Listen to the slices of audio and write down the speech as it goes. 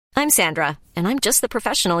I'm Sandra, and I'm just the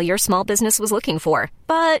professional your small business was looking for.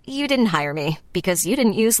 But you didn't hire me because you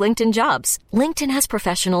didn't use LinkedIn Jobs. LinkedIn has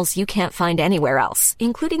professionals you can't find anywhere else,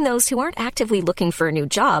 including those who aren't actively looking for a new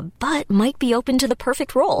job, but might be open to the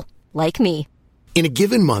perfect role, like me. In a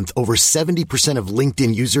given month, over 70% of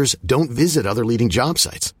LinkedIn users don't visit other leading job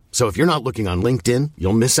sites. So if you're not looking on LinkedIn,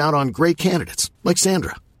 you'll miss out on great candidates like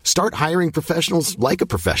Sandra. Start hiring professionals like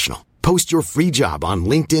a professional. Post your free job on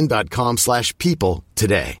linkedin.com/people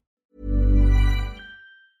today.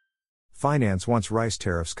 Finance wants rice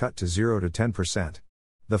tariffs cut to 0 to 10%.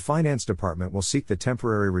 The Finance Department will seek the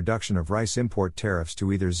temporary reduction of rice import tariffs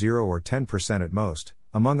to either 0 or 10% at most,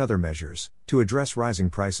 among other measures, to address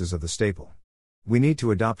rising prices of the staple. We need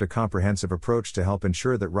to adopt a comprehensive approach to help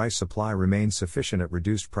ensure that rice supply remains sufficient at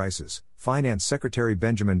reduced prices, Finance Secretary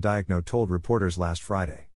Benjamin Diokno told reporters last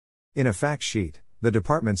Friday. In a fact sheet, the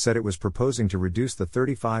department said it was proposing to reduce the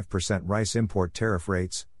 35% rice import tariff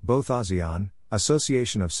rates, both ASEAN,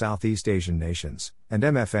 Association of Southeast Asian Nations, and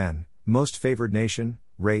MFN, Most Favored Nation,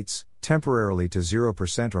 rates, temporarily to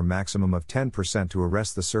 0% or maximum of 10% to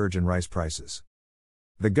arrest the surge in rice prices.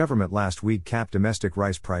 The government last week capped domestic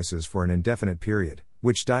rice prices for an indefinite period,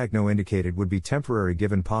 which Diokno indicated would be temporary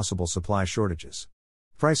given possible supply shortages.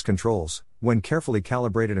 Price controls, when carefully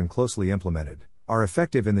calibrated and closely implemented, are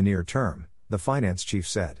effective in the near term, the finance chief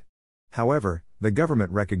said. However, the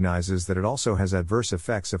government recognizes that it also has adverse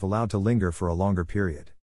effects if allowed to linger for a longer period.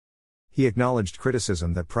 He acknowledged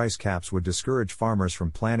criticism that price caps would discourage farmers from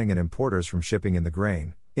planting and importers from shipping in the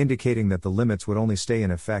grain, indicating that the limits would only stay in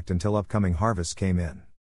effect until upcoming harvests came in.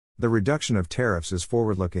 The reduction of tariffs is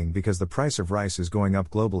forward-looking because the price of rice is going up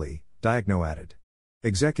globally, Diokno added.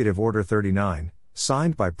 Executive Order 39,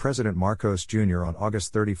 signed by President Marcos Jr. on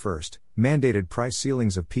August 31, mandated price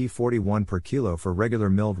ceilings of P41 per kilo for regular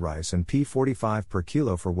milled rice and P45 per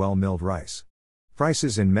kilo for well-milled rice.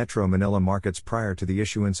 Prices in Metro Manila markets prior to the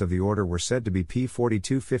issuance of the order were said to be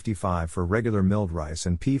P42.55 for regular milled rice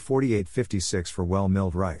and P48.56 for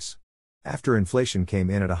well-milled rice. After inflation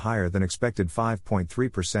came in at a higher than expected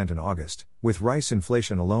 5.3% in August, with rice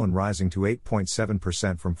inflation alone rising to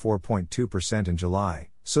 8.7% from 4.2% in July,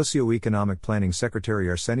 Socioeconomic Planning Secretary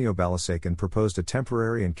Arsenio Balasacan proposed a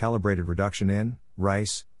temporary and calibrated reduction in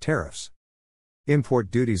rice tariffs.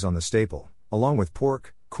 Import duties on the staple, along with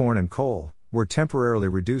pork, corn and coal, were temporarily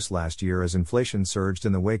reduced last year as inflation surged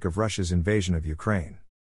in the wake of Russia's invasion of Ukraine.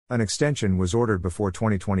 An extension was ordered before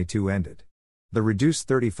 2022 ended. The reduced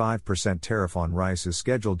 35% tariff on rice is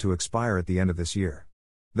scheduled to expire at the end of this year.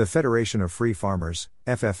 The Federation of Free Farmers,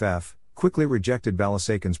 FFF, quickly rejected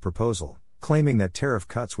Balasacan's proposal, claiming that tariff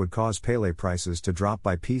cuts would cause palay prices to drop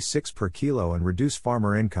by P6 per kilo and reduce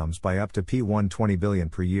farmer incomes by up to P120 billion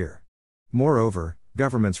per year. Moreover,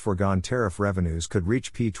 government's foregone tariff revenues could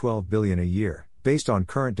reach P12 billion a year, based on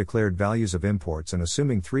current declared values of imports and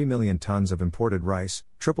assuming 3 million tons of imported rice,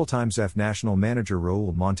 F National Manager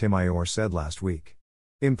Raul Montemayor said last week.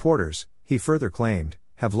 Importers, he further claimed,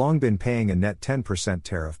 have long been paying a net 10%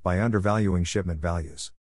 tariff by undervaluing shipment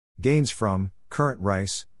values. Gains from current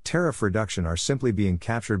rice tariff reduction are simply being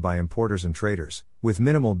captured by importers and traders, with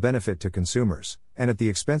minimal benefit to consumers, and at the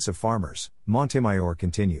expense of farmers, Montemayor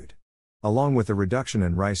continued. Along with the reduction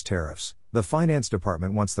in rice tariffs, the Finance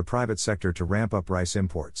Department wants the private sector to ramp up rice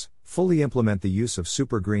imports, fully implement the use of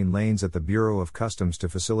super green lanes at the Bureau of Customs to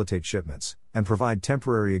facilitate shipments, and provide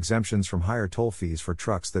temporary exemptions from higher toll fees for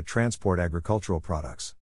trucks that transport agricultural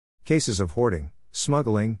products. Cases of hoarding,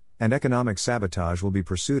 smuggling, and economic sabotage will be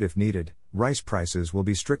pursued if needed, rice prices will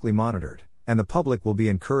be strictly monitored, and the public will be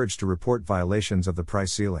encouraged to report violations of the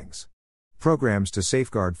price ceilings. Programs to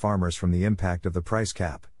safeguard farmers from the impact of the price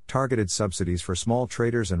cap, targeted subsidies for small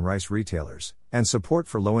traders and rice retailers, and support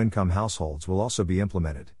for low-income households will also be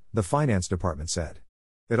implemented, the Finance Department said.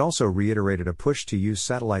 It also reiterated a push to use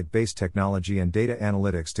satellite-based technology and data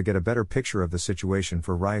analytics to get a better picture of the situation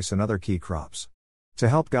for rice and other key crops. To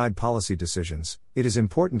help guide policy decisions, it is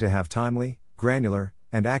important to have timely, granular,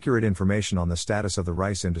 and accurate information on the status of the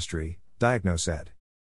rice industry, Diokno said.